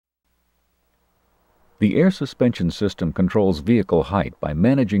The air suspension system controls vehicle height by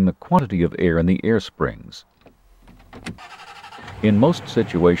managing the quantity of air in the air springs. In most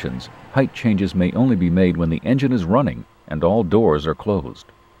situations, height changes may only be made when the engine is running and all doors are closed.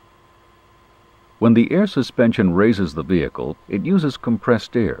 When the air suspension raises the vehicle, it uses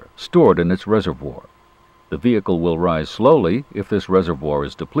compressed air stored in its reservoir. The vehicle will rise slowly if this reservoir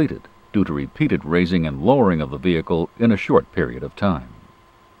is depleted, due to repeated raising and lowering of the vehicle in a short period of time.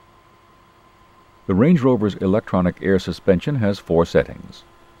 The Range Rover's electronic air suspension has 4 settings: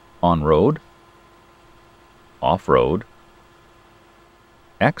 on-road, off-road,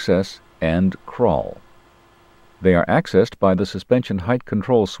 access, and crawl. They are accessed by the suspension height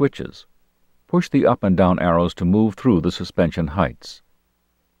control switches. Push the up and down arrows to move through the suspension heights.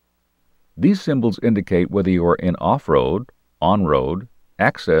 These symbols indicate whether you are in off-road, on-road,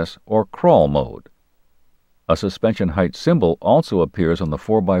 access, or crawl mode. A suspension height symbol also appears on the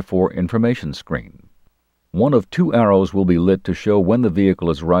 4x4 information screen. One of 2 arrows will be lit to show when the vehicle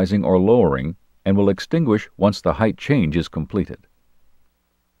is rising or lowering and will extinguish once the height change is completed.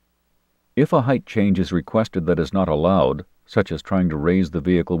 If a height change is requested that is not allowed, such as trying to raise the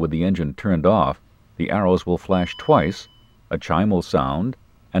vehicle with the engine turned off, the arrows will flash twice, a chime will sound,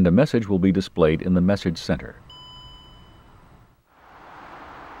 and a message will be displayed in the message center.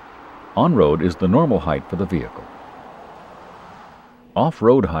 On-road is the normal height for the vehicle.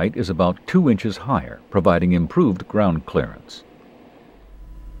 Off-road height is about 2 inches higher, providing improved ground clearance.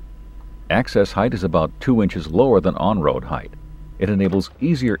 Access height is about 2 inches lower than on-road height. It enables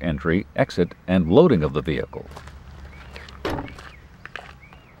easier entry, exit, and loading of the vehicle.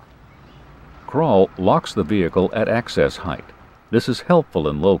 Crawl locks the vehicle at access height. This is helpful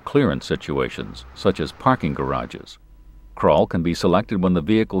in low clearance situations, such as parking garages. Crawl can be selected when the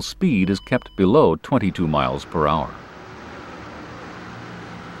vehicle's speed is kept below 22 miles per hour.